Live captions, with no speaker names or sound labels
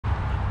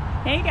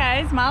Hey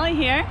guys, Molly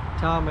here.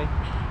 Tommy.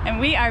 And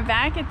we are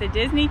back at the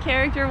Disney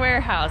Character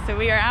Warehouse. So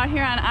we are out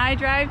here on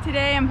iDrive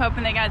today. I'm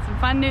hoping they got some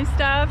fun new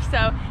stuff.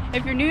 So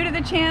if you're new to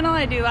the channel,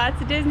 I do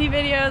lots of Disney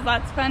videos,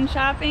 lots of fun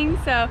shopping.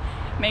 So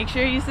make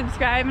sure you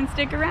subscribe and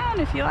stick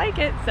around if you like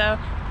it. So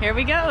here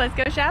we go, let's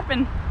go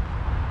shopping.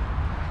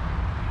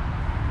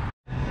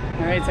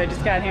 All right, so I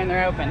just got here and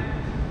they're open.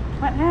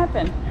 What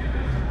happened?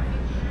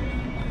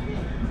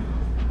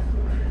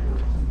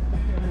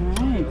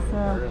 All right,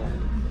 so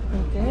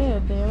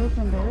they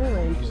opened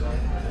early.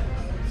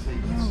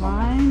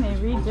 Line, they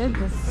redid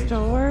the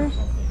store.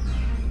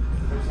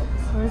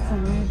 Sorts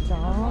of new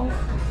dolls.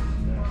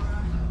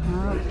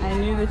 Oh, I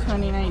knew the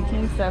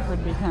 2019 stuff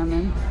would be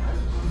coming.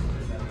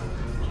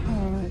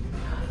 Okay.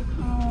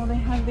 Oh, they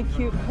have the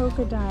cute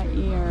polka dot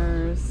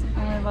ears.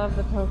 Oh, I love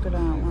the polka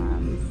dot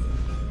ones.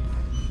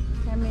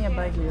 Get me a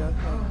buggy real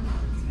quick.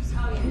 So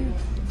cute.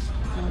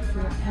 Let's see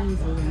what pens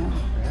we have.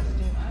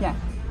 Yeah,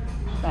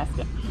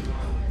 basket.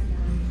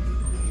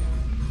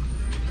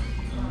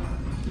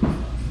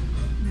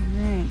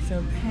 Alright,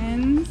 so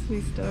pens,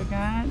 we still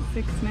got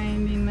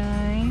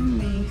 $6.99,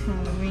 the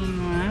Halloween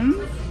ones.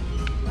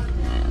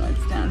 And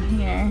what's down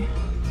here?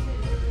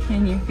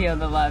 Can you feel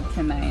the love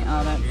tonight?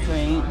 Oh, that's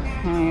sweet.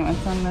 Alright,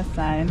 what's on this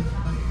side?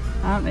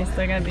 Oh, they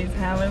still got these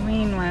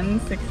Halloween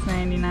ones,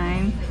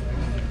 $6.99.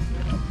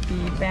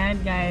 With the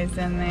bad guys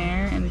in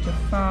there, and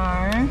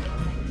Jafar.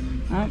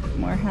 Oh,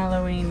 more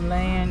Halloween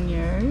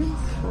lanyards,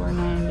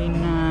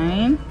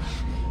 $4.99.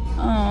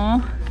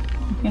 Oh,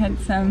 we got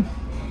some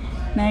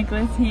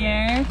necklace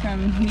here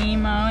from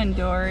Nemo and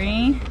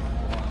Dory,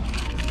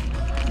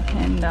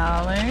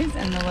 $10,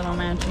 and the little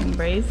matching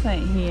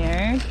bracelet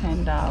here,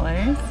 $10.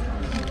 A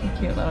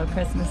cute little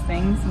Christmas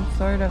thing, some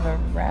sort of a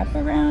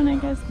wraparound, I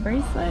guess,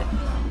 bracelet.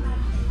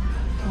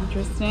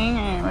 Interesting.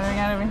 All right, what do we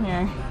got over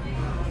here?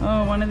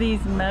 Oh, one of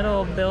these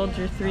metal build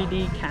your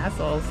 3D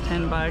castles,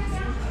 $10.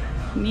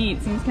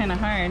 Neat, seems kind of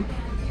hard.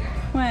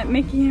 What,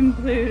 Mickey and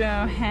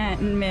Pluto hat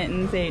and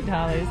mittens,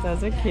 $8.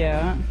 Those are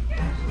cute.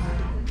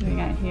 We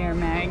got here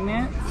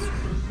magnets.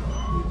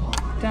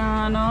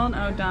 Donald.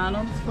 Oh,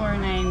 Donald's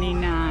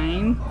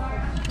 $4.99.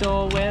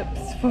 Dole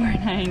Whips,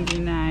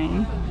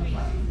 $4.99.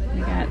 We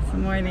got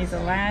some more of these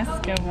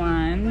Alaska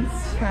ones,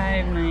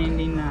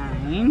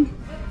 $5.99.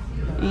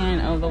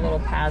 And oh, the little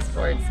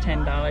passports,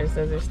 $10.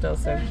 Those are still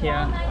so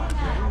cute.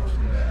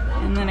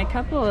 And then a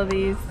couple of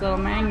these little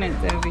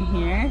magnets over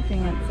here,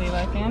 fancy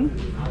looking.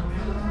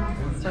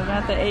 Still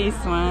got the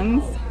Ace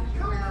ones.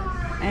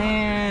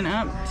 And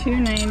up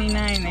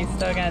 $2.99, they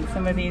still got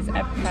some of these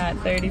Epcot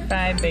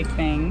 35 big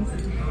things.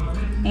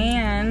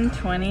 And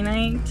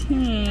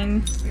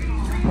 2019,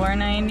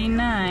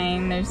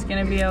 $4.99. There's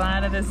gonna be a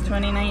lot of this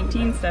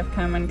 2019 stuff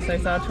coming because I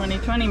saw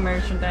 2020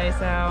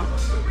 merchandise out.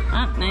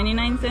 Up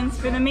 99 cents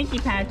for the Mickey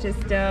patches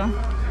still.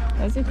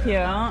 Those are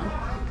cute.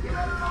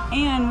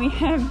 And we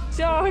have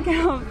dog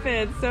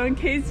outfits. So in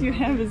case you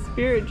have a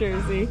Spirit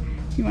jersey,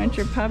 you want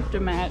your pup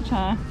to match,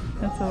 huh?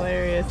 That's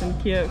hilarious and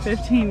cute,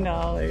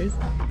 $15.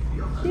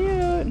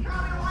 Cute.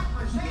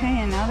 Okay,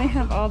 and now they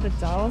have all the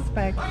dolls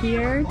back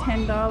here.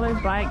 $10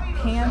 Black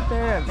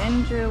Panther,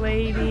 Avenger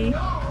Lady.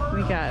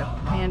 We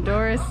got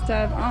Pandora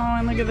stuff. Oh,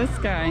 and look at this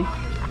guy.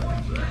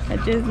 A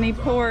Disney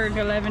Porg,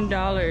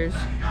 $11.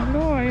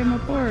 Hello, I am a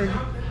Porg.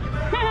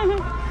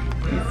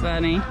 He's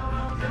funny.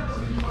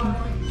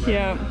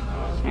 Cute.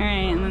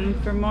 Alright, and then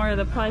for more of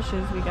the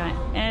plushes, we got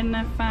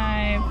Edna,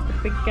 $5, the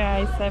big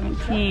guy,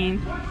 $17.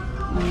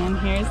 And then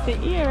here's the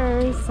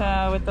ears,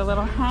 with the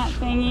little hat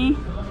thingy,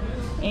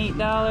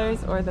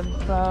 $8, or the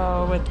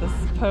bow with the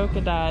polka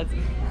dots.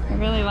 I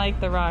really like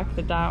the rock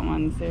the dot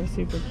ones. They're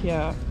super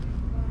cute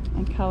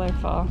and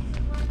colorful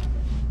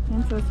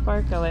and so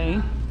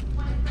sparkly.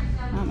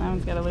 Oh, that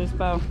one's got a loose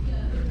bow.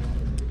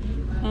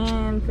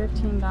 And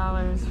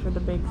 $15 for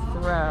the big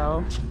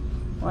throw.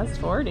 Well, that's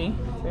 $40.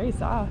 It's very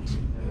soft.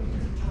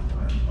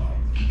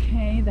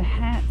 Okay, the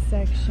hat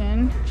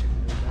section.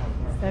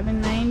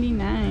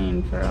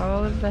 $7.99 for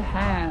all of the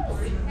hats.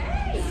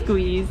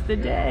 Squeeze the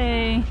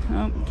day.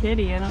 Oh,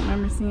 kitty. I don't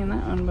remember seeing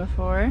that one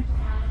before.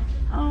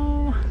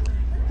 Oh,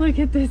 look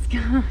at this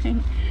guy.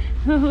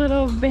 The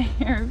little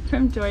bear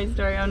from Toy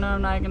Story. Oh no,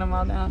 I'm knocking them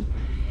all down.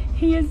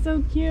 He is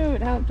so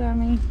cute. Help,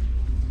 dummy.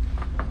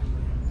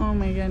 Oh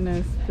my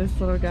goodness. This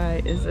little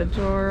guy is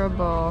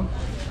adorable.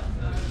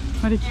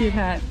 What a cute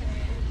hat.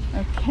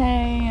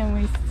 Okay, and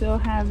we still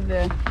have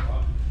the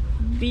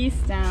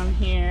beast down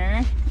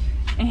here.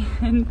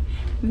 And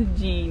the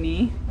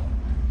genie.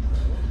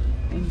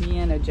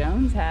 Indiana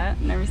Jones hat.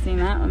 Never seen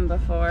that one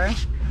before.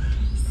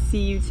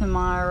 See You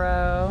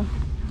Tomorrow.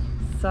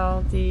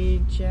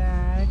 Salty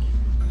Jack.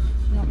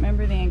 I don't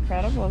remember the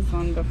Incredibles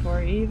one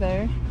before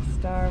either.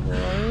 Star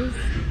Wars.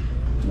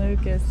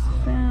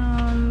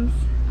 Lucasfilms.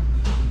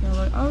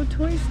 Oh,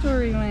 Toy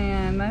Story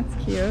Land. That's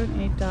cute.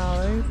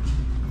 $8.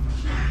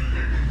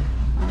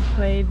 I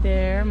played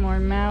there. More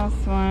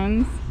mouse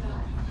ones.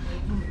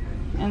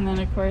 And then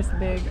of course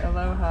big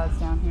Aloha's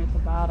down here at the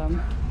bottom.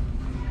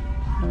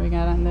 What do we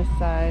got on this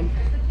side?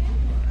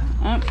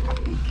 Oh,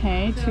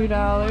 okay,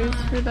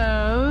 $2 for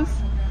those.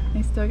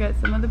 They still got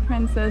some of the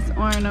princess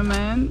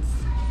ornaments.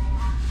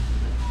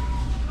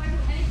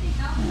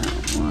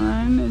 That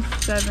one is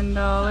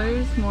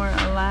 $7. More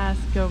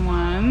Alaska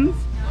ones.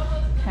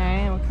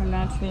 Okay, we'll come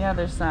down to the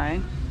other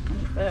side.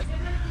 Look at this.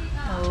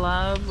 A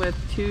love with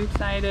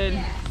two-sided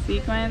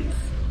sequins.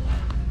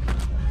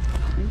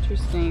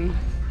 Interesting.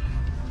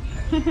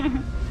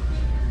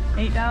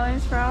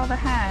 $8 for all the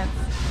hats.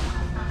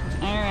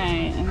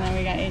 Alright, and then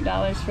we got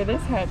 $8 for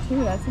this hat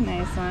too. That's a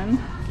nice one.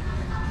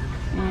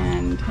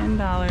 And $10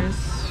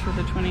 for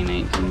the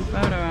 2019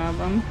 photo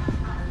album.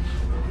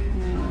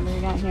 And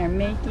we got here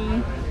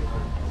Mickey.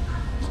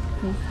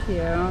 He's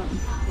cute.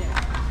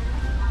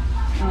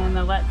 And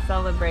the Let's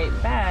Celebrate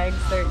bags,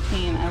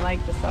 13. I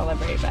like the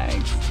Celebrate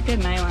bags. Good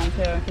nylon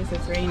too, in case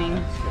it's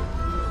raining.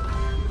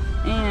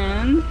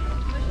 And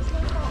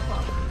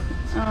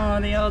oh,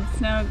 the old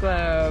snow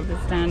globe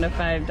is down to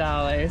 $5.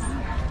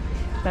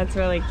 That's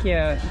really cute.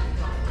 I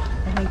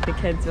think the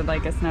kids would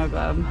like a snow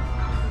globe.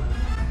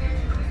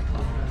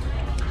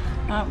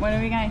 Oh, what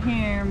do we got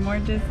here? More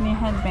Disney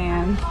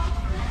headbands.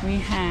 We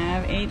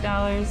have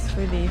 $8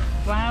 for the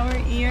flower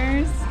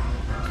ears.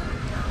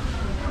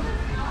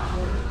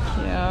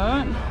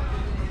 Cute.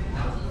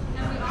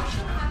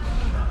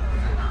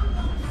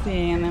 Let's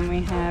see, and then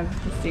we have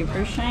the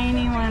super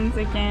shiny ones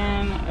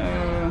again.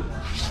 Oh,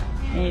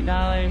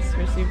 $8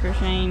 for super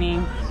shiny.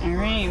 All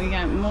right, we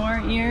got more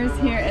ears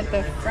here at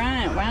the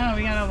front. Wow,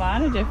 we got a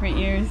lot of different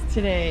ears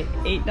today.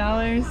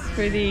 $8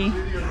 for the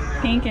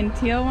pink and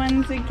teal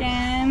ones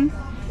again.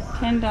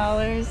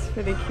 $10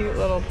 for the cute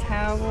little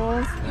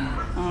towels.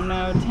 Oh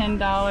no,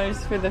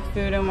 $10 for the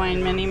Food and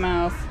Wine Minnie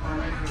Mouse.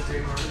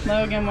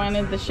 Logan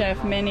wanted the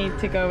Chef Minnie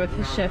to go with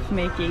his Chef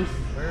Mickey.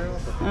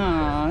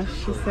 Oh,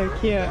 she's so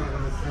cute.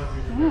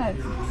 Yeah,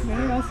 it's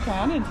very less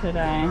crowded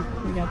today.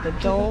 We got the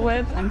Dole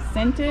Whip. I'm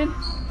scented.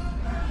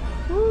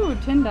 Ooh,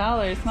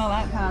 $10. Smell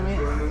that, Tommy.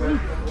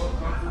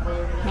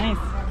 Nice.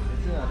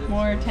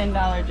 More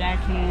 $10 Jack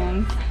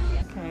hands.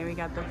 Okay, we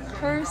got the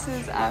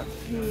purses up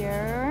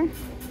here.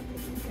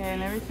 Okay, I've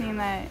never seen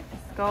that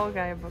skull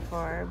guy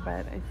before,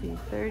 but I see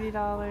 $30,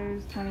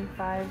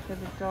 $25 for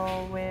the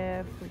Dole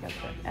Whip. We got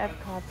the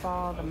Epcot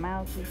ball, the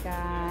mousy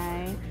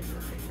guy.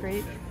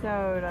 Grape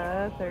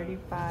soda,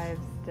 $35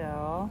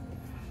 still.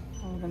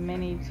 Oh, the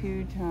mini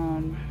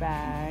two-tone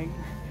bag.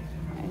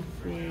 I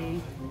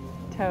see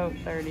tote,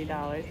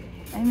 $30.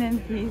 And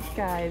then these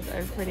guys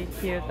are pretty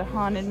cute. The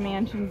Haunted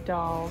Mansion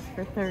dolls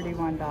for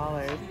 $31.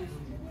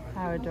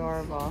 How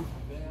adorable.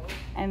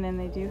 And then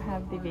they do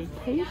have the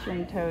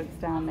vacation totes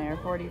down there,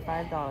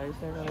 $45.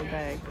 They're really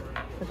big.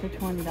 With the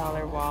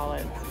 $20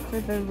 wallets. For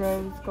the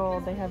rose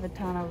gold, they have a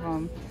ton of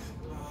them.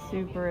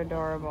 Super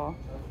adorable.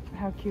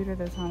 How cute are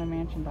those Haunted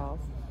Mansion dolls?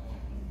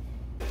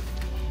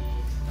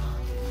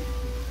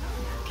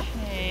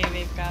 Okay,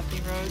 they've got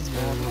the rose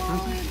gold one.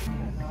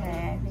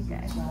 Okay, I think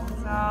I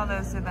saw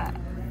those are the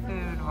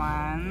food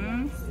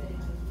ones.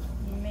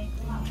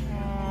 Mickey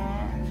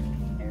hat,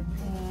 Peter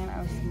Pan,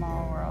 oh,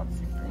 Small World,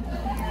 super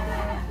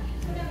cute.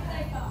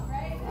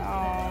 Oh,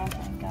 I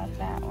got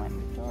that one.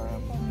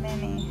 Adorable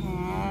mini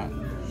hat.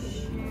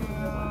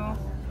 Shoe.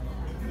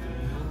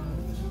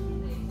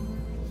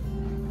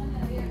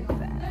 Look at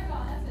that.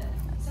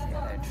 That's the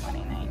other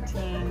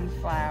 2019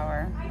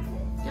 flower.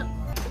 Yep.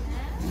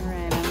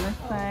 Alright, on this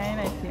side,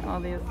 I see all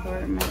the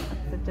assortment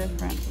of the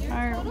different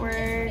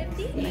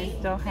artworks. And they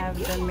still have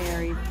the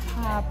Mary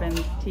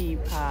Poppins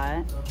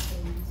teapot.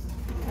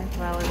 As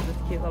well as this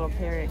cute little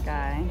parrot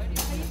guy.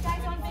 Are you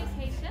guys on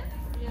vacation?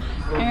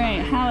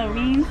 Alright,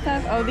 Halloween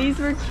stuff. Oh, these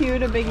were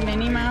cute. A big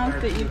Minnie Mouse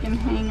that you can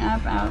hang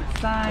up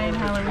outside.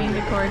 Halloween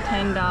decor,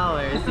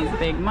 $10. These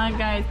big mug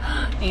guys.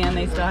 And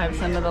they still have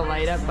some of the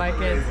light up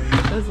buckets.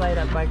 Those light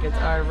up buckets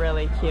are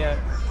really cute.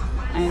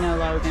 I know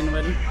Logan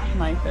would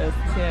like those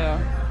too.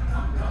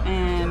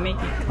 And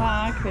Mickey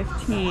Clock,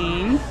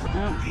 $15.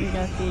 Oh, we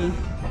got the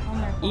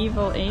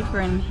Evil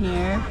Apron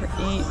here for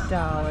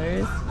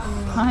 $8.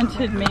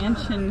 Haunted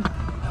Mansion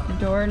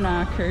door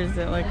knockers,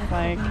 it looks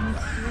like.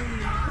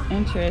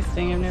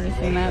 Interesting, I've never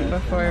seen that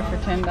before for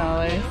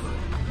 $10.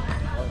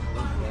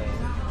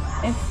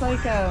 It's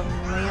like a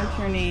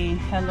lantern-y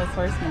headless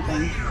horseman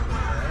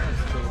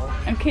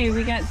thing. Okay,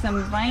 we got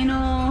some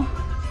vinyl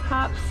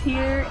pops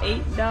here,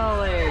 $8.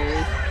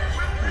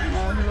 I don't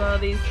know who all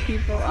these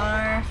people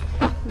are.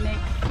 Nick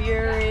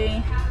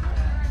Fury,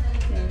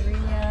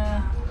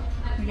 Maria.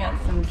 We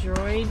got some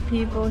droid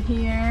people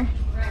here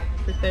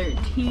for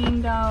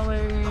 $13.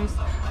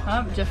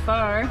 Oh,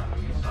 Jafar.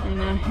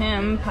 And a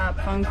him, Pop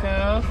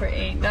Funko, for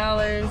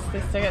 $8.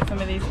 They still got some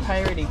of these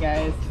piratey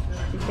guys.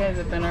 These guys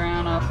have been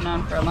around off and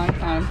on for a long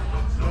time.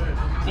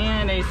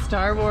 And a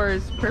Star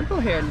Wars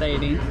purple-haired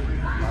lady.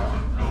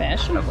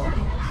 Fashionable.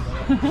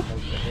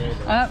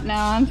 Up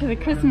now onto the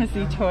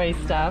Christmassy toy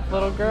stuff.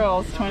 Little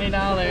girls,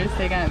 $20.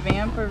 They got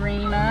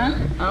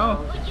Vampirina.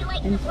 Oh,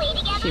 and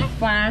she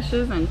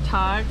flashes and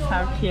talks.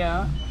 How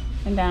cute.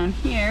 And down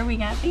here we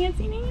got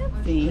Fancy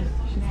Nancy.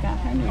 She's got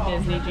her new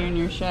Disney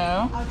Junior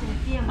show.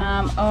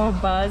 Oh,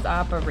 Buzz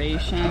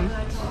Operation.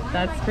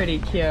 That's pretty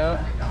cute.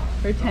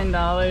 For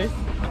 $10.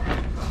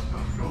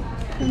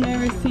 I've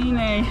never seen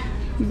a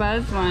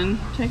Buzz one.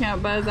 Check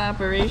out Buzz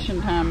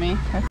Operation Tommy.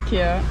 That's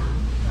cute.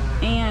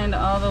 And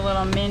all the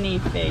little mini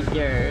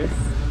figures.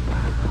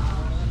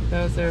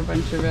 Those are a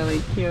bunch of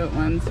really cute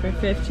ones for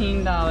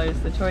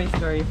 $15, the Toy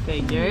Story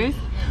figures.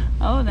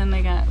 Oh, then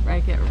they got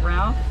Wreck-It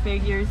Ralph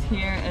figures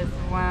here as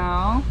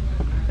well.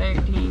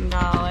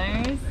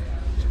 $13.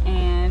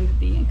 And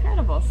the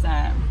Incredible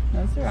set.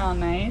 Those are all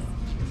nice.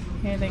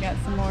 Here they got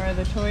some more of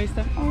the toy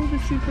stuff. Oh, the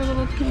super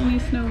little tiny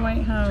Snow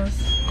White house.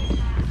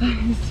 That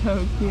is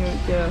so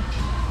cute too.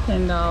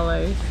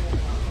 $10.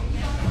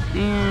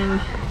 And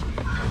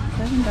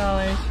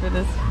 $7 for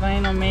this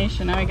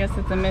Vinylmation. Oh, I guess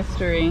it's a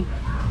mystery.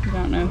 You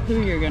don't know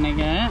who you're gonna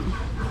get.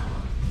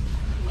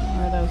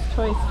 Or those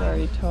Toy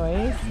Story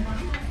toys.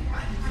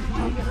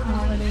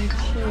 Holiday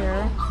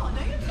cheer.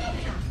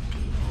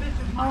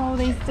 Oh,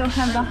 they still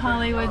have the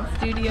Hollywood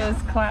Studios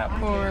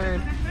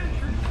clapboard.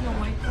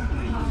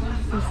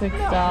 For $6.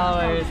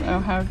 Oh,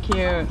 how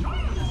cute.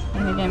 I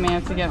think I may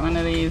have to get one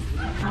of these.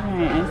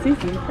 Alright, I see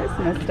some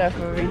Christmas stuff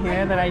over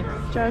here that I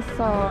just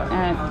saw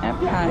at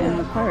Epcot in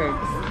the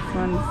parks. This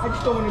one's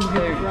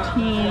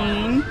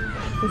 $13.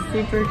 The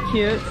super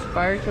cute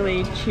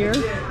sparkly cheer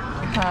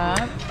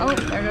cup. Oh,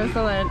 there goes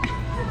the lid.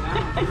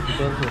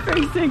 For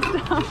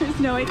 $6.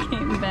 No, it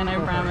came then, I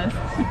promise.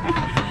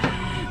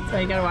 So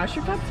you gotta wash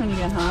your cups when you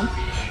get home.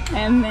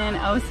 And then,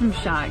 oh, some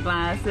shot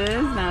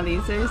glasses. Now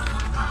these are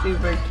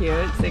super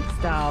cute,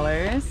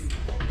 $6.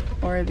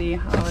 Or the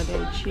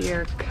holiday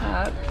cheer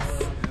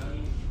cups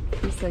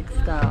for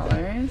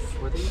 $6.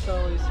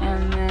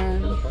 And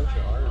then,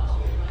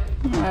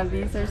 yeah,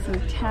 these are some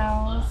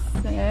towels,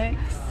 $6.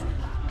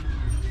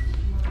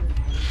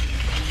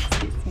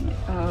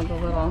 Oh, the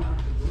little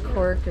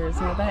corkers.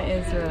 Well, that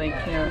is really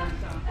cute.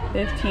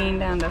 $15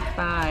 down to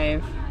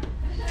 $5.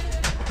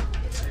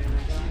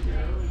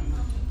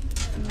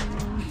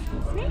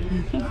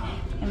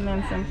 And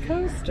then some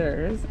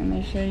coasters, and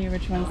they show you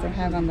which ones they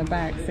have on the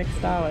back,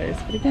 $6.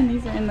 But again,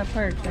 these are in the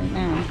park right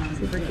now.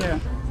 Super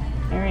cute.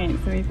 Alright,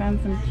 so we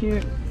found some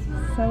cute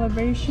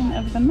Celebration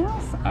of the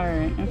Mouse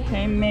art.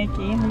 Okay,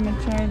 Mickey, how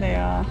much are they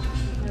all?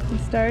 We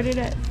started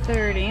at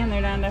 $30 and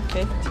they're down to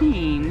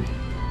 $15.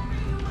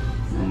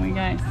 And we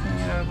got, so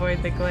to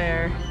avoid the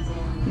glare,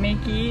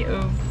 Mickey,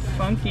 oh,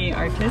 funky,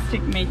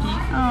 artistic Mickey.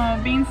 Oh,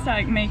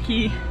 Beanstalk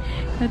Mickey.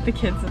 I bet the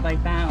kids would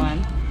like that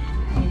one.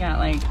 We got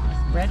like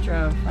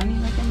retro, funny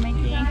looking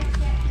Mickey.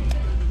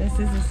 This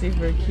is a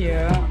super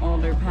cute,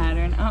 older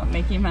pattern. Oh,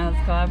 Mickey Mouse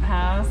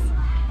Clubhouse.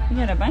 We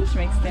got a bunch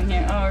mixed in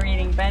here. Oh,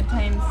 reading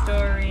bedtime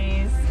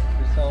stories.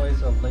 There's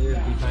always a layer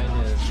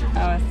behind it.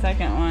 Oh, a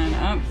second one.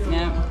 Oh,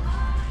 yep.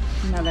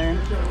 Another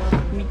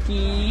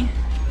Mickey.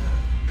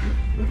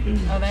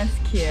 Oh, that's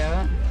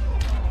cute.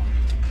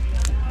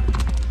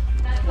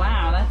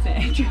 Wow, that's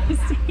an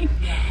interesting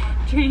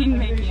trained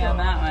Mickey on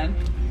that one.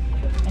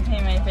 I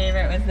think my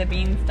favorite was the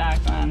Beanstalk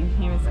one.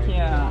 He was cute.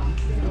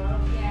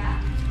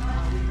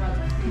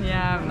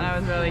 Yeah, that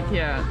was really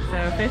cute.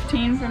 So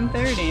 15 from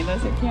 30.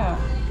 Those are cute.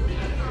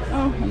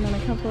 Oh, and then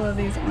a couple of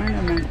these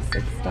ornaments,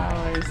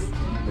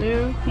 $6.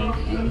 Blue, pink,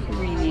 and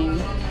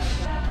green.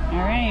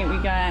 Alright, we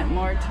got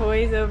more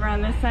toys over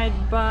on this side.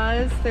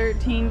 Buzz,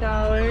 $13.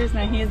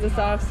 Now here's a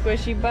soft,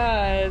 squishy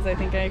Buzz. I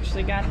think I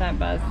actually got that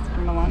Buzz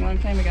from a long, long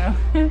time ago.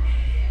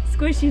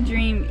 Squishy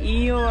Dream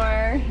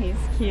Eeyore, he's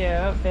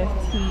cute,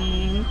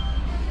 $15.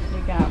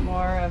 We got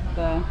more of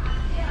the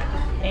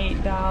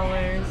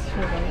 $8 for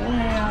the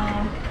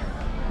whale.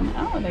 And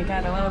oh, they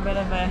got a little bit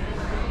of a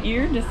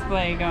ear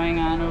display going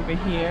on over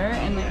here.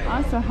 And they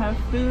also have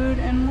Food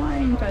and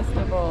Wine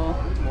Festival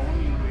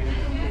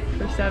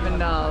for $7.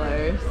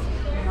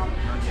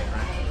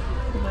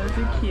 So those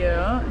are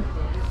cute.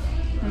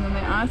 And then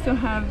they also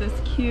have this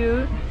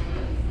cute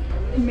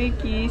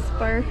Mickey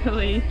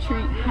sparkly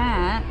treat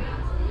hat.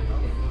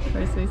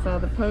 First we saw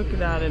the polka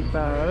dotted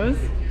bows,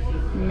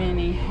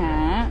 mini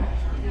hat,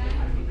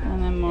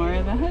 and then more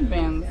of the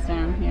headbands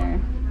down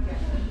here.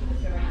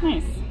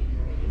 Nice.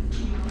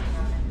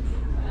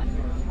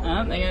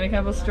 Oh, they got a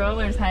couple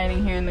strollers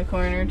hiding here in the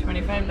corner,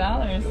 $25.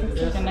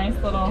 Looks like a nice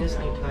little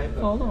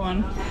folded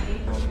one.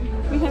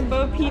 We have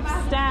Bo Peep's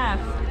staff.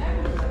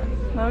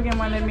 Logan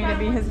wanted me to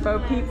be his Bo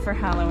Peep for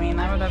Halloween.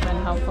 That would have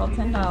been helpful,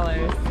 $10.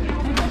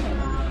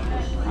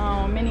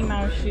 Oh, Minnie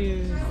Mouse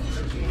shoes.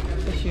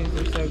 The shoes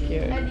are so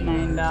cute,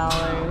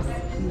 $9.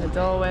 And the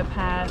Dole Whip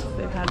hats,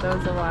 they've had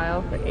those a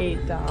while for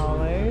 $8.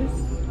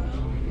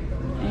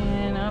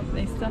 And oh,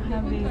 they still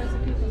have these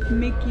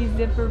Mickey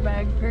zipper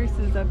bag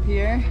purses up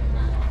here.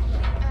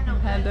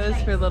 I've had those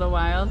for a little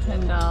while,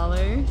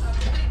 $10.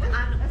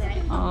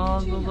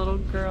 All the little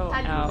girl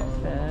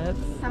outfits.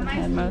 I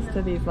had most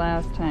of these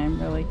last time,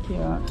 really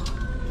cute.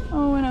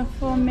 Oh, and a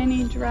full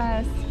mini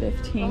dress,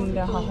 $15.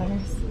 A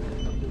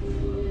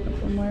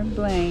couple more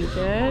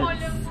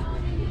blankets.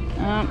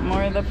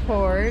 More of the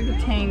Porg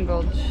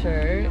Tangled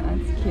shirt.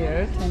 That's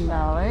cute,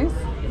 $10.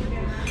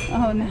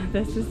 Oh, now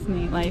this is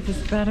neat. Life is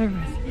better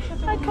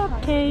with a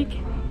cupcake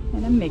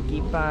and a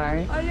Mickey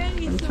bar.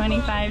 From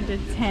 25 to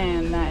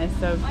 10. That is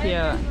so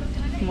cute.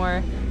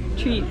 More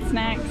treat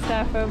snack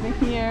stuff over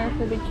here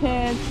for the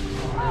kids.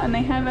 Oh, and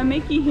they have a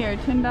Mickey here,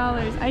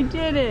 $10. I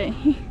did it.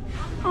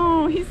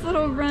 Oh, he's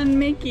little Run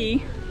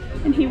Mickey.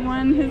 And he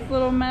won his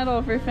little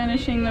medal for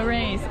finishing the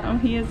race. Oh,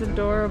 he is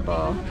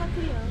adorable.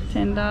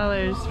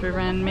 $10 for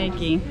Run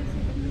Mickey.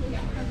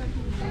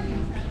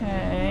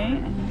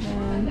 Okay, and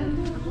then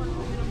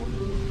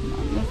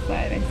on this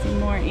side I see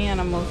more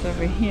animals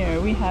over here.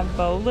 We have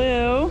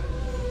Baloo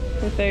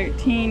for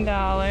 $13.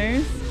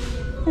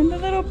 And the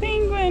little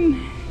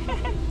penguin.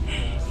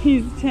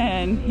 He's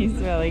 10. He's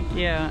really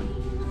cute.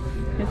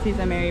 This is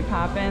a Mary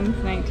Poppins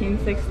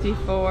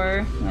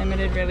 1964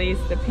 limited release,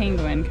 the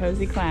Penguin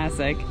Cozy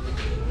Classic.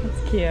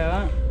 That's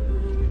cute.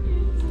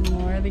 Some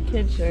more of the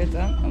kid shirts.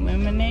 Oh,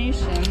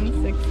 Illumination,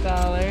 $6.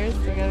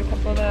 We got a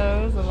couple of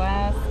those.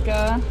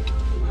 Alaska,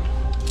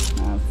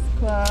 Mouse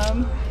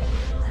Club.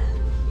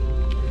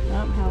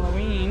 Oh,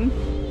 Halloween.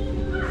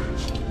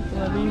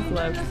 Couple of these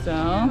left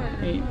still.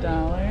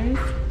 $8.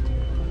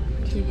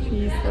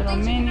 Two-piece little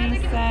mini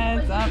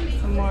sets. Up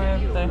some more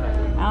of the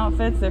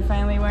outfits. They're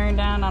finally wearing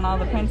down on all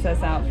the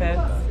princess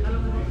outfits.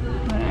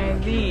 What are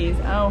these?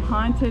 Oh,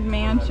 Haunted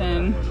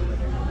Mansion.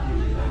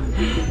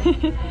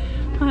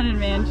 Haunted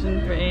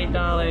Mansion for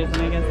 $8,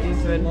 and I guess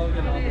these would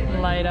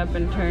light up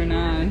and turn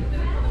on.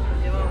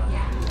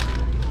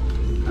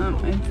 Oh,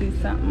 I see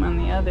something on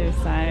the other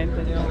side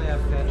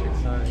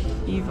that's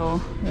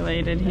evil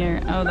related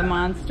here. Oh, the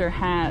monster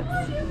hats.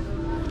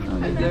 Oh,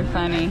 these are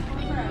funny.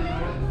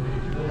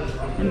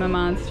 I'm a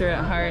monster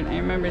at heart. I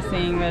remember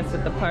seeing this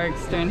at the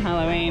parks during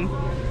Halloween.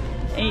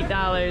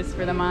 $8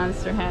 for the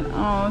monster hat.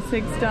 Oh,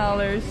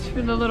 $6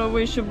 for the little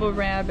wishable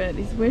rabbit.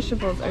 These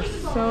wishables are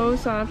so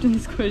soft and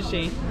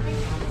squishy.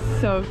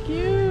 So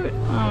cute.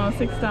 Oh,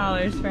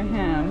 $6 for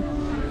him.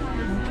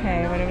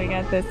 Okay, what do we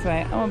got this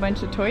way? Oh, a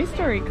bunch of Toy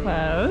Story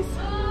clothes.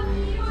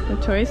 The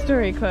Toy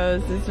Story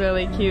clothes is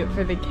really cute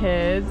for the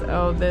kids.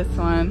 Oh, this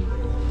one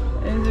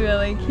is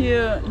really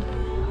cute.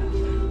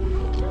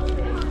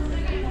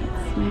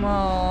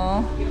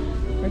 Small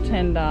for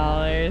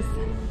 $10.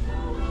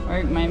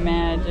 Work my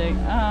magic.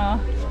 Oh,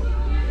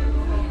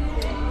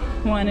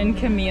 one in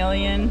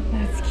chameleon.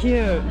 That's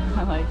cute.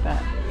 I like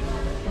that.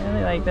 I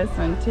really like this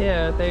one too.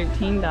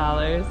 $13.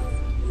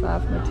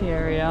 Soft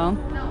material.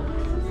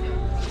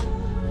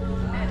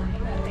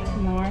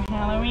 More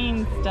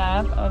Halloween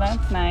stuff. Oh,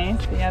 that's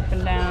nice. The up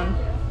and down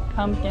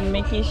pumpkin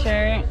Mickey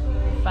shirt.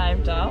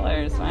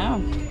 $5.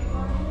 Wow.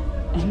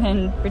 And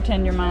then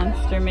Pretend You're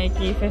Monster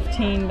Mickey,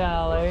 $15.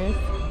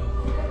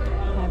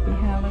 Happy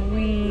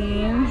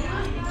Halloween.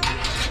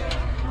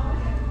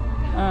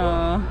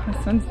 Oh,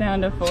 this one's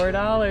down to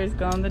 $4.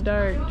 Glow in the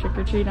dark. Trick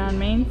or treat on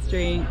Main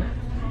Street.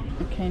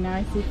 Okay, now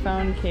I see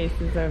phone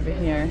cases over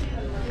here.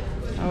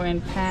 Oh,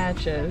 and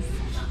patches.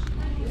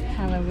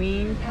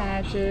 Halloween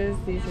patches.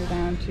 These are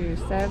down to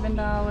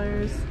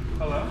 $7.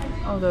 Hello?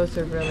 Oh, those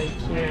are really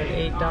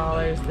cute.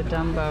 $8, the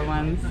Dumbo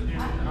ones.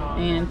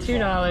 And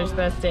 $2,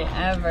 best day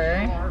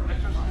ever.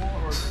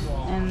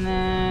 And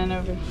then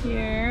over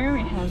here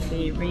we have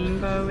the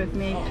rainbow with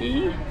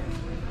Mickey.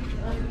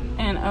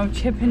 And oh,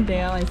 Chip and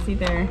Dale, I see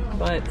their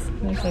butts.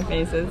 There's their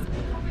faces.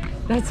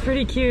 That's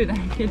pretty cute.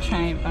 Good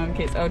giant phone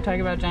case. Oh, talk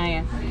about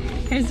giant.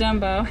 Here's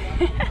Dumbo.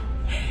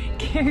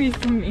 Carry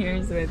some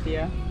ears with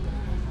you.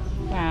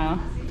 Wow.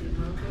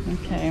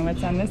 Okay,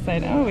 what's on this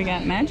side? Oh, we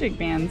got magic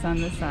bands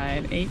on this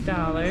side.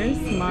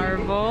 $8.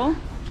 Marvel.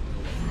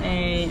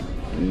 A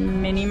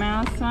Minnie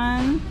Mouse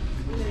one.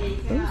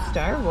 Ooh,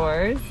 Star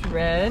Wars.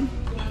 Red.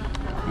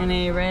 And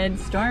a red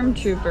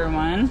Stormtrooper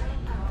one.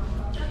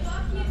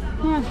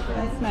 Yeah,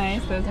 that's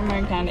nice. Those are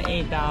marked down to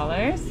 $8.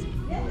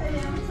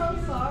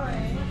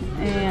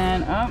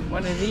 And, oh,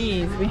 what are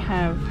these? We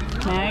have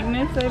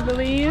magnets, I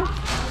believe.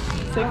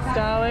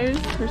 $6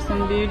 for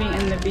some Beauty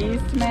and the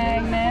Beast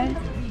magnets.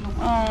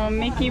 Oh,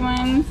 Mickey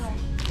ones.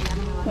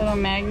 Little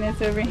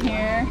magnets over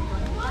here.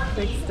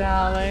 $6.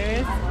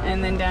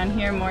 And then down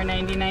here, more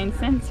 99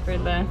 cents for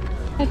the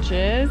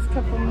patches.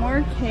 Couple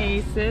more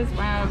cases.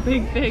 Wow,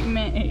 big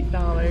figment,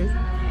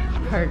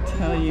 $8. Park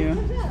till you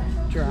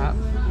drop.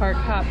 Park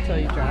hop till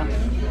you drop.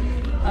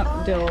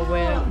 Up Dill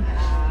Whip.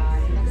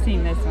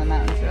 Seen this one,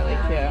 that one's really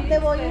cute.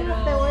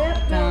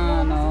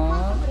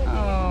 Donald.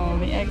 Oh,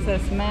 the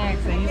XS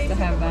Max, I used to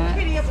have that.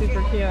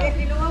 Super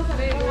cute.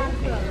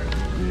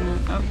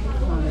 Oh,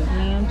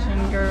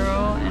 Mansion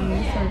Girl, and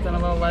this one's in a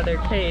little leather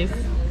case.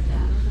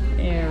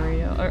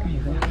 Ariel, or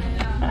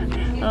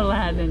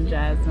Aladdin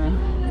Jasmine.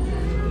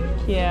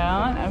 Cute.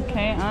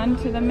 Okay, on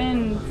to the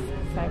men's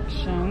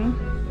section.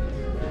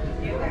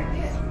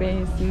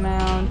 Space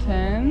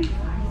Mountain.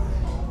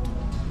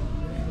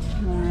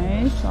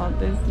 Nice. Walt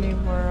Disney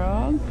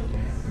World.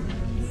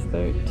 It's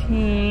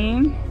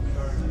 13.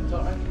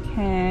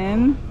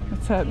 10.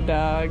 What's up,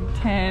 dog?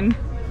 10.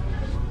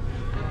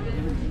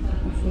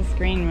 What's this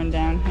green one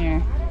down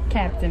here?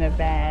 Captain of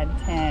Bad,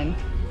 10.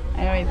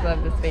 I always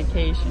love this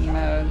vacation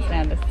mode. It's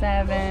down to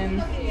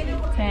 7.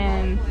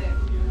 10.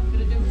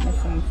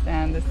 This one's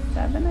down to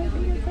 7, I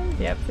think it is.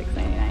 Yep,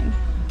 $6.99.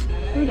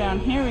 Ooh, down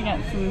here we got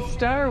some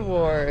Star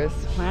Wars.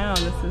 Wow,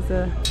 this is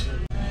a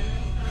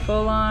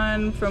Full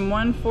on from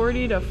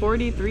 $140 to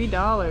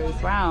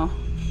 $43. Wow.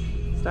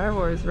 Star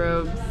Wars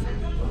robes.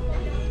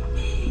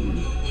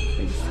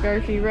 Big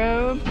scarfy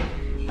robe.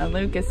 A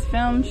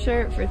Lucasfilm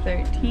shirt for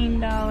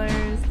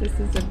 $13. This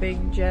is a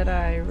big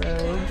Jedi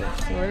robe of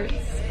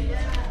sorts.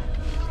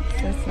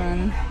 This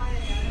one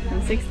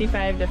from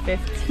 $65 to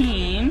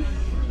 $15.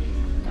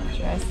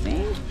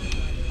 Interesting.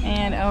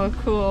 And oh, a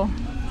cool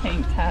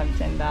tank top,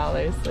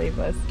 $10,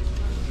 sleeveless.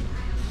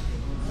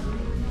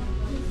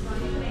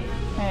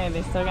 Okay,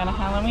 they still got a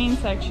Halloween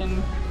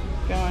section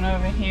going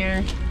over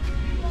here.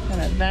 Got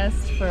a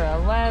vest for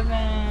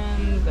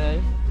 $11.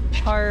 The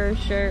horror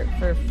shirt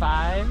for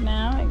 $5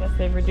 now. I guess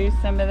they've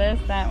reduced some of this.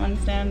 That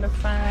one's down to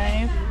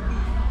 $5.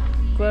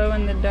 Glow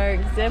in the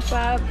dark zip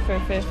up for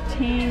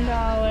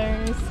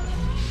 $15. The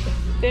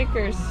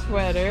thicker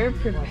sweater,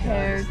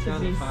 prepare to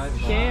be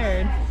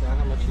scared. Is that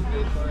how much you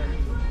paid for it?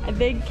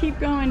 They keep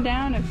going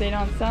down if they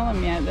don't sell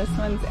them yet. This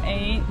one's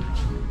 $8.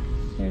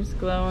 There's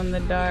glow in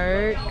the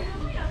dark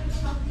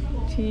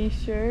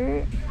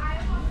t-shirt.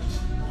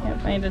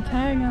 Can't find a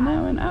tag on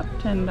that one. Up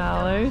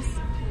 $10.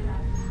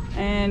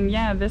 And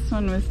yeah, this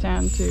one was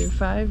down to $5.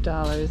 I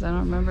don't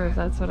remember if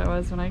that's what it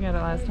was when I got it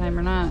last time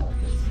or not.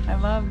 I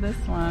love this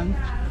one.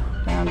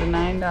 Down to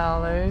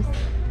 $9.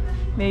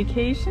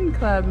 Vacation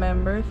Club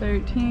member,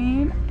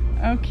 $13.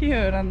 Oh,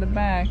 cute on the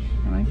back.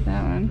 I like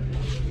that one.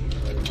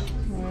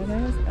 There it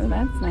is. Oh,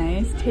 that's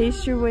nice.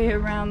 Taste your way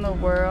around the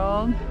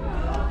world.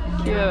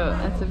 Cute.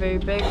 That's a very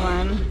big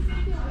one.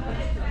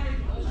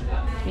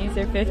 These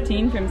are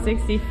 $15 from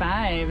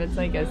 $65. It's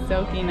like a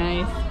silky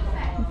nice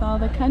with all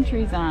the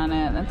countries on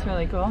it. That's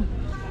really cool.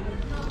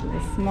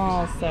 The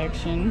small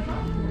section.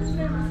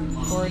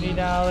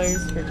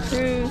 $40 for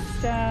cruise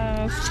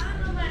stuff.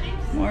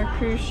 More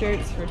cruise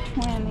shirts for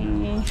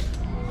 $20.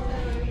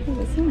 Oh,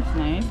 this one's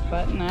nice.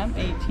 Button up,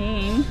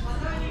 $18.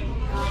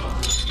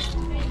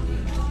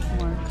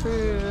 More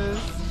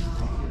cruise.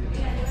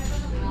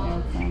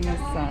 What's on this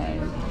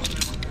side?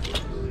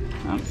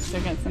 Oh,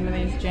 still got some of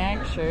these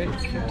Jack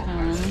shirts for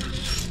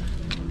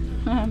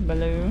 $10.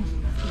 Blue,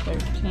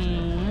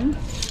 $13.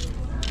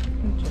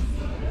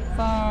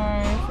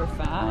 Jafar for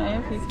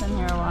 $5. He's been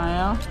here a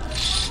while.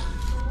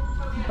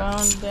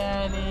 Bone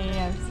Daddy,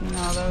 I've seen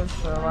all those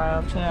for a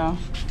while too.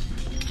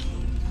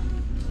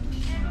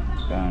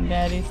 Bone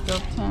Daddy still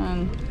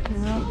 $10.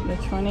 Oh, the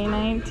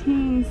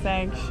 2019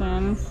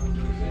 section.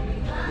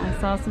 I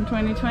saw some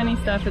 2020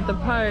 stuff at the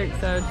park,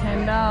 so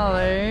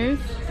 $10.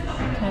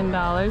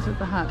 $10 with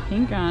the hot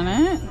pink on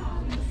it.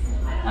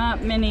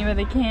 Mini with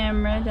a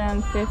camera,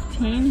 down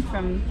 15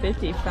 from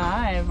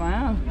 55.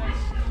 Wow.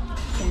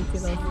 Fancy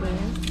those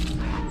sleeves.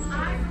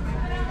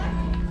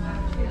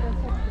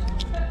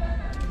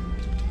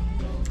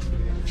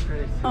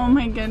 Oh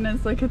my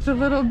goodness, look at the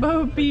little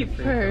Bo Peep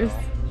purse.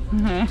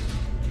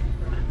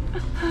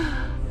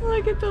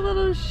 Look at the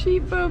little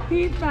sheep Bo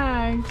Peep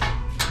bag.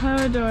 How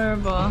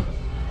adorable.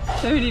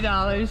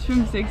 $30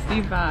 from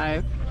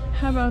 $65.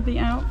 How about the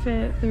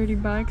outfit?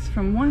 $30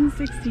 from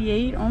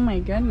 $168. Oh my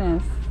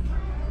goodness.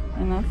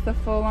 And that's the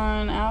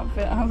full-on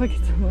outfit. Oh, look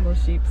at the little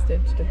sheep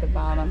stitched at the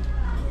bottom.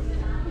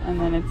 And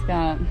then it's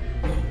got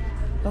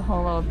the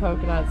whole little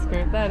polka dot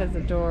skirt. That is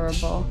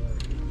adorable.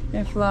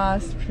 If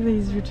lost,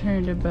 please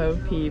return to Bo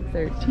Peep.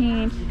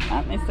 $13.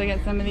 Oh, I still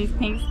got some of these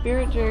pink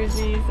Spirit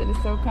jerseys. It is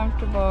so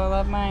comfortable. I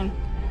love mine.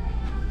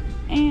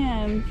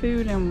 And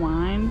Food and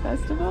Wine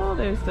Festival.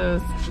 There's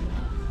those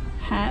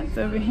hats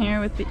over here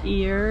with the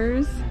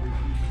ears.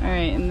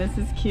 Alright, and this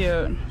is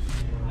cute.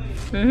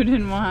 Food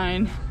and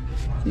wine.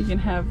 So you can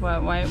have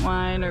what, white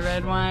wine or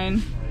red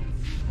wine.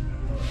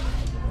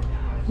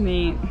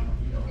 Neat.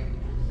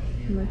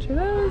 How much are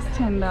those?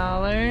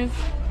 $10.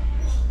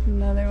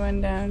 Another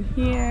one down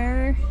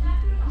here.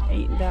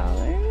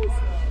 $8.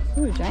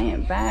 Ooh,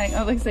 giant bag.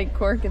 Oh, it looks like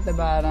cork at the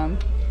bottom.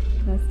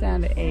 That's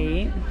down to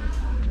 $8.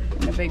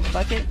 And a big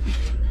bucket.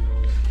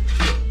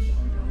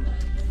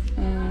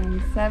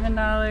 And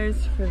 $7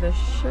 for the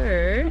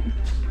shirt.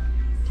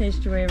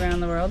 Taste Your Way Around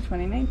the World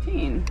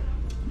 2019.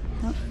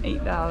 Oh,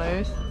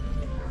 $8.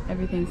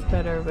 Everything's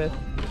better with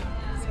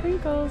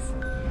sprinkles.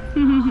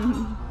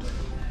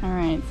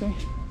 Alright, so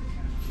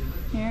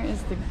here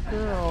is the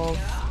girls'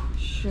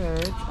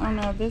 shirt. Oh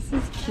no, this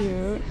is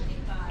cute.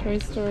 Toy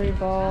Story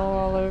ball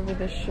all over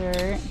the shirt.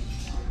 Let's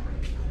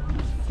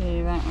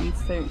see, that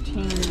one's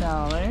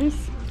 $13.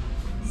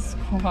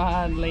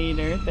 Squad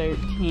Leader,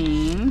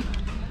 $13.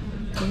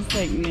 Looks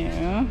like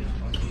new.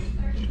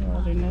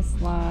 Wilderness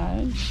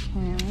Lodge,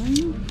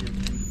 $10.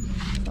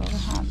 So the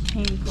hot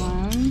pink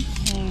one,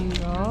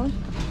 Tangled.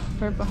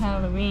 Purple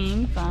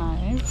Halloween,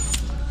 $5.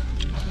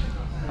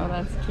 Oh,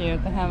 that's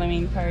cute. The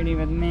Halloween party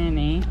with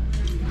Minnie.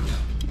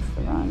 It's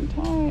the wrong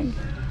tag.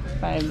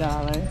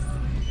 $5.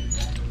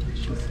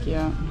 She's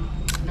cute.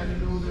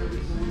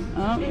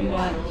 Oh, we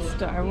got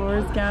Star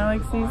Wars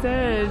Galaxy's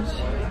Edge.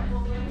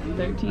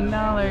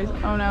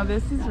 $13. Oh no,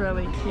 this is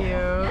really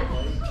cute.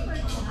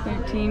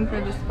 $13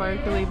 for the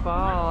sparkly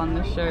ball on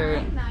the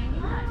shirt.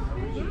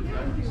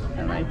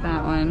 I like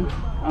that one.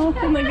 Oh,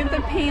 and look at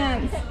the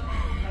pants.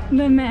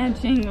 The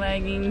matching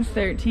leggings,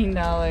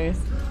 $13.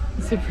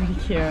 These are pretty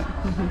cute.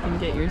 You can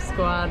get your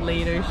squad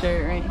leader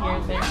shirt right here,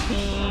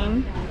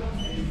 13.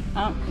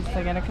 Oh, so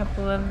I got a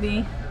couple of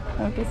the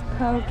Hocus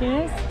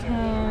Pocus,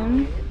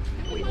 10.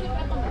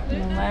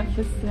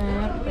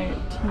 Maleficent,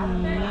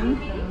 13.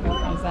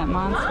 There's that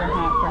monster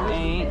hat for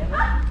 8.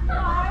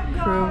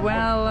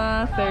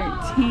 Cruella,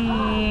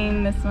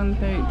 13. This one,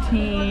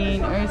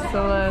 13.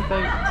 Ursula,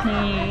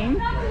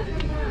 13.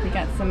 We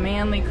got some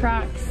manly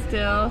Crocs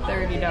still,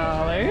 $30.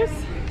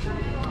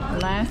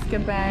 Alaska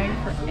bag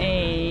for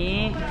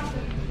 8.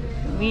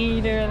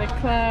 Leader of the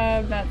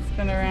club, that's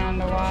been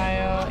around a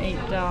while,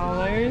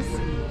 $8.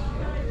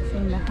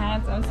 Some the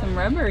hats, oh, some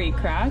rubbery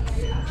Crocs,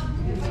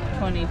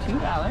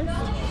 $22.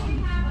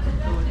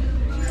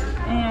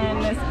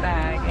 And this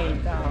bag,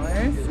 $8.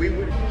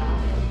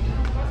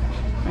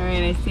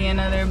 Alright, I see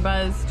another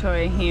Buzz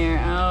toy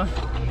here. Oh,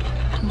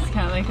 it's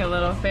got like a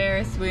little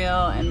Ferris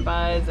wheel and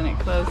Buzz, and it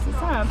closes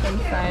up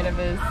inside of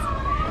his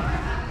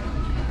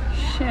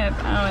ship.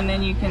 Oh, and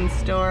then you can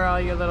store all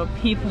your little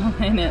people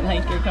in it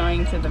like you're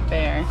going to the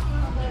fair.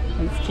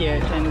 It's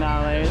cute,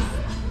 $10.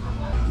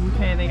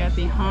 Okay, they got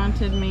the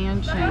Haunted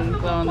Mansion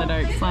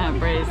glow-in-the-dark slap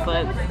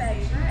bracelets.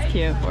 It's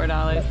cute,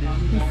 $4.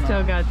 We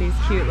still got these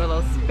cute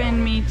little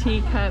Spin Me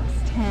teacups,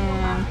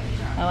 10.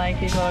 I like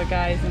these little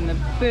guys in the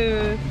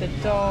booth, the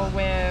Dole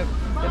Whip,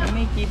 the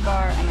Mickey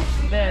bar, and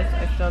this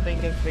I still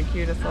think is the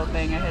cutest little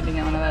thing. I had to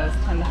get one of those,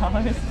 $10.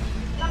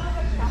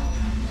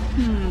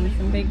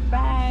 Some big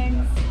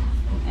bags,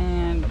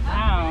 and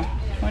wow,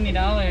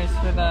 $20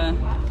 for the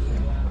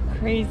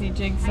crazy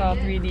jigsaw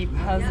 3D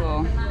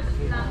puzzle.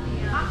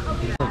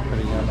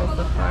 The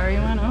safari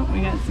one. Oh,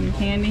 we got some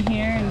candy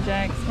here in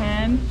Jack's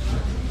head.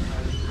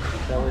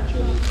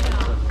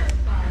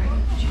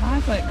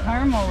 Chocolate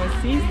caramel with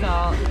sea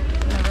salt.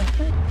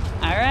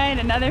 Alright,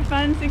 another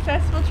fun,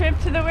 successful trip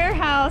to the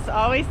warehouse.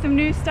 Always some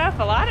new stuff,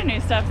 a lot of new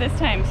stuff this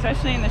time,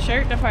 especially in the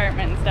shirt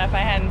department and stuff I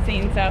hadn't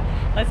seen. So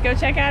let's go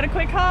check out a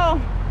quick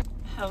haul.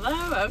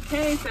 Hello,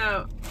 okay,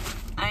 so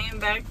I am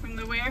back from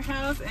the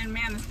warehouse, and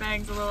man, this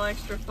bag's a little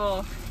extra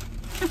full.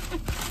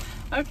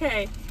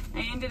 Okay, I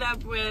ended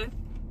up with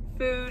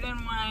Food and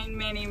Wine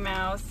Minnie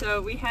Mouse.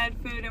 So we had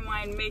Food and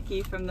Wine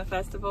Mickey from the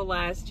festival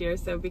last year,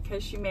 so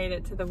because she made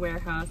it to the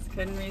warehouse,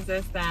 couldn't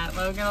resist that.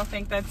 Logan will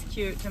think that's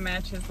cute to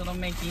match his little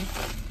Mickey.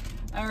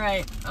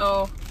 Alright,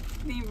 oh,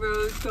 the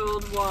rose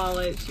gold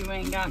wallet. She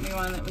went and got me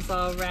one that was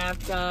all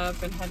wrapped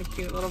up and had a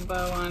cute little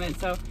bow on it.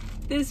 So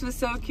this was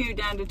so cute,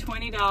 down to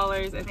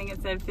 $20. I think it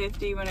said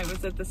 $50 when it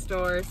was at the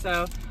store.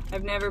 So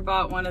I've never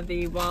bought one of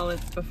the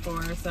wallets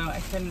before, so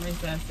I couldn't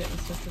resist. It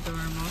was just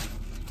adorable.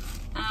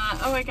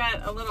 Oh, I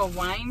got a little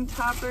wine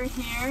topper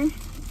here.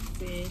 Let's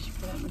see, she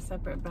put it in a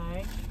separate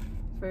bag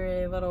for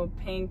a little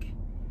pink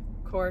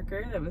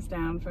corker that was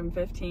down from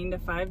 $15 to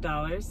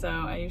 $5. So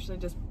I usually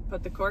just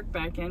put the cork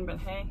back in, but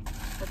hey,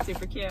 that's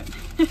super cute.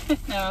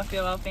 Now I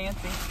feel all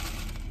fancy.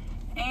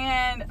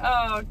 And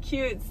oh,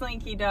 cute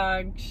Slinky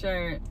Dog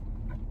shirt.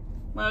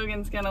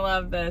 Logan's gonna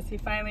love this. He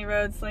finally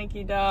rode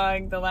Slinky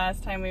Dog the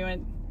last time we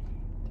went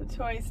to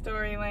Toy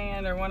Story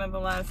Land, or one of the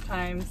last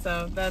times,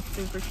 so that's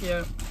super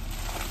cute.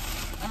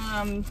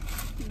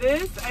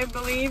 This, I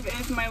believe,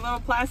 is my little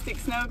plastic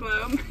snow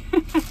globe.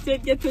 I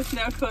did get the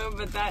snow globe,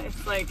 but that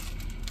is like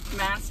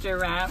master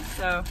wrap,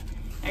 so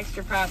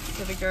extra props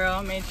to the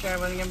girl. Made sure I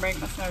wasn't gonna break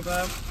my snow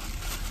globe.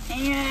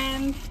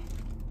 And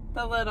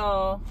the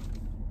little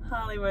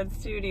Hollywood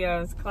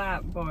Studios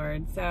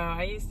clapboard. So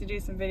I used to do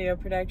some video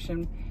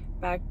production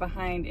back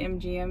behind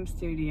MGM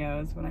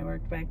Studios when I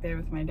worked back there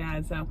with my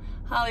dad. So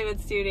Hollywood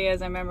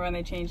Studios, I remember when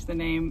they changed the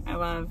name. I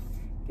love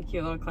the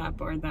cute little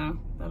clapboard though.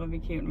 That'll be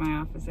cute in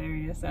my office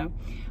area. So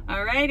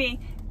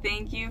alrighty,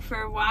 thank you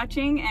for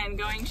watching and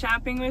going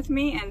shopping with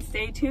me, and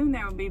stay tuned,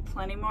 there will be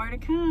plenty more to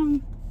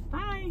come.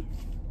 Bye.